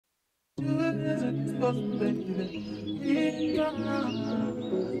You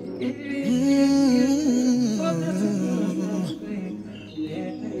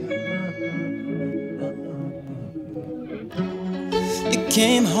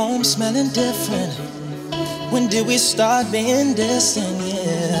came home smelling different. When did we start being distant?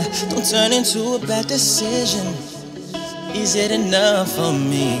 Yeah, don't turn into a bad decision. Is it enough for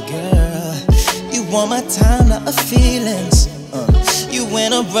me, girl? You want my time, not my feelings. You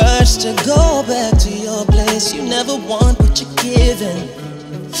in a rush to go back to your place. You never want what you're giving.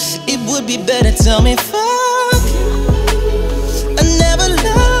 It would be better, tell me, fuck you. I never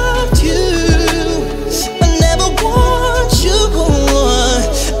loved you. I never want you.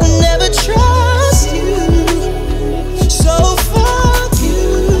 I never trust you. So fuck you.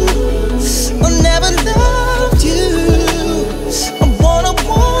 I never loved you. I wanna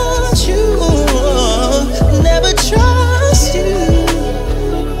want you. I never trust you.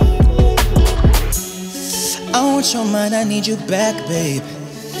 I want your mind, I need you back, babe.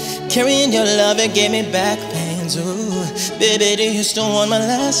 Carrying your love, it gave me back pains. Ooh, baby, do you still want my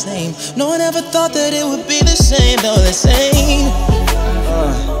last name? No one ever thought that it would be the same, though the same.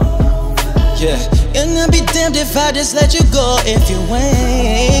 Yeah, and I'd be damned if I just let you go if you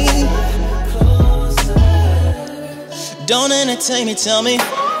ain't. Don't entertain me, tell me.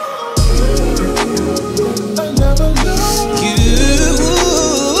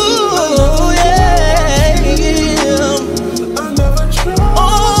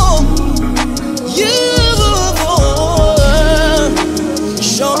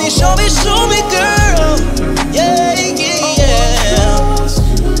 Show me, girl. Yeah, yeah, yeah.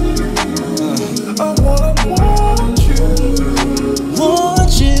 I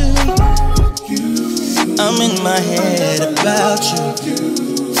want you. I'm in my head about you.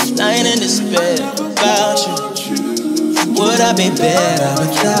 Lying in this bed about you. Would I be better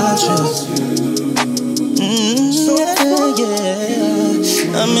without you? Yeah.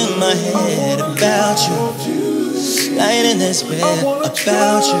 I'm in my head about you. Lying in this bed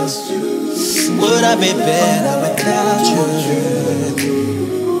about you. Would I be better without you?